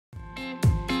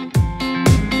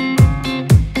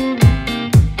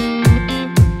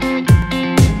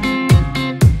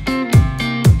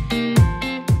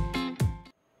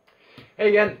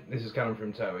again, this is Calum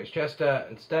from Turmeaus Chester,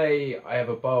 and today I have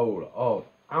a bowl of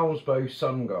Alsbo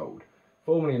Sungold,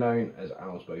 formerly known as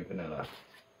Alsbo Vanilla.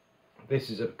 This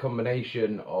is a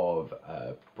combination of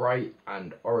bright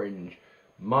and orange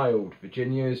mild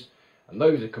Virginias, and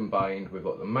those are combined with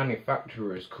what the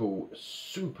manufacturers call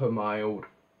super mild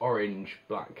orange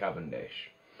Black Cavendish.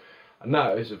 And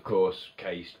that is of course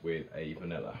cased with a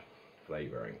vanilla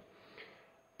flavouring.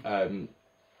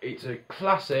 It's a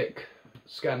classic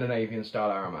Scandinavian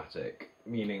style aromatic,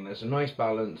 meaning there's a nice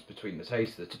balance between the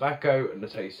taste of the tobacco and the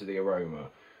taste of the aroma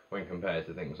when compared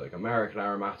to things like American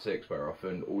aromatics, where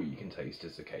often all you can taste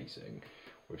is the casing.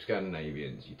 With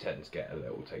Scandinavians you tend to get a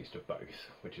little taste of both,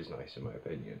 which is nice in my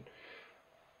opinion.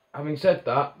 Having said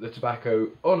that, the tobacco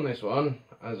on this one,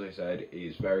 as I said,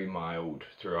 is very mild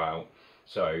throughout.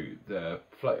 So the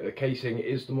casing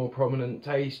is the more prominent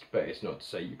taste, but it's not to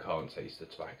say you can't taste the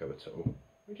tobacco at all,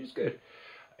 which is good.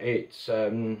 It's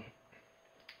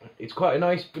quite a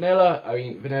nice vanilla. I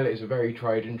mean, vanilla is a very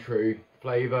tried and true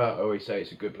flavour. I always say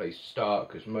it's a good place to start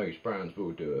because most brands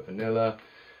will do a vanilla.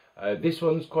 This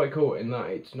one's quite cool in that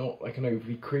it's not like an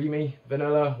overly creamy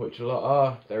vanilla, which a lot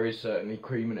are. There is certainly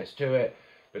creaminess to it,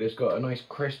 but it's got a nice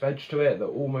crisp edge to it that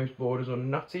almost borders on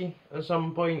nutty at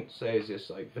some points. So there's this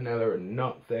like vanilla and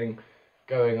nut thing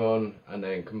going on, and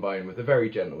then combined with a very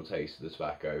gentle taste of the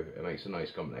tobacco, it makes a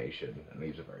nice combination and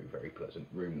leaves a very, very pleasant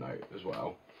room note as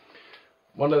well.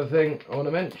 One other thing I want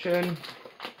to mention,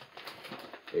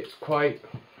 it's quite,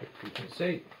 if you can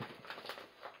see,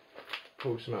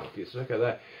 pull some out for you, so look at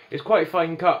that. It's quite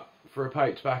fine cut for a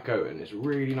pipe tobacco, and it's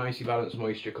really nicely balanced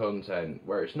moisture content,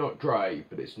 where it's not dry,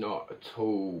 but it's not at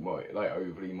all like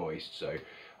overly moist. So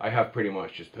I have pretty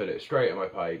much just put it straight in my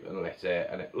pipe and lit it,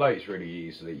 and it lights really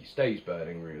easily, stays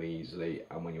burning really easily,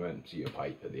 and when you empty your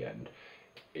pipe at the end,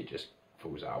 it just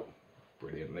falls out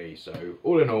brilliantly. So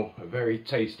all in all, a very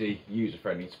tasty,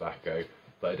 user-friendly tobacco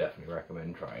that I definitely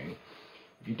recommend trying.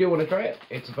 If you do want to try it,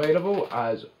 it's available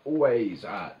as always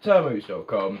at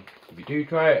turmeaus.com. If you do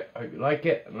try it, I hope you like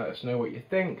it and let us know what you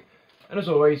think. And as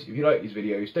always, if you like these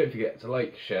videos, don't forget to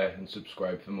like, share and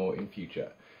subscribe for more in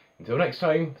future. Until next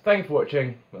time, thanks for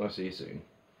watching and I'll see you soon.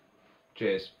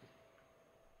 Cheers.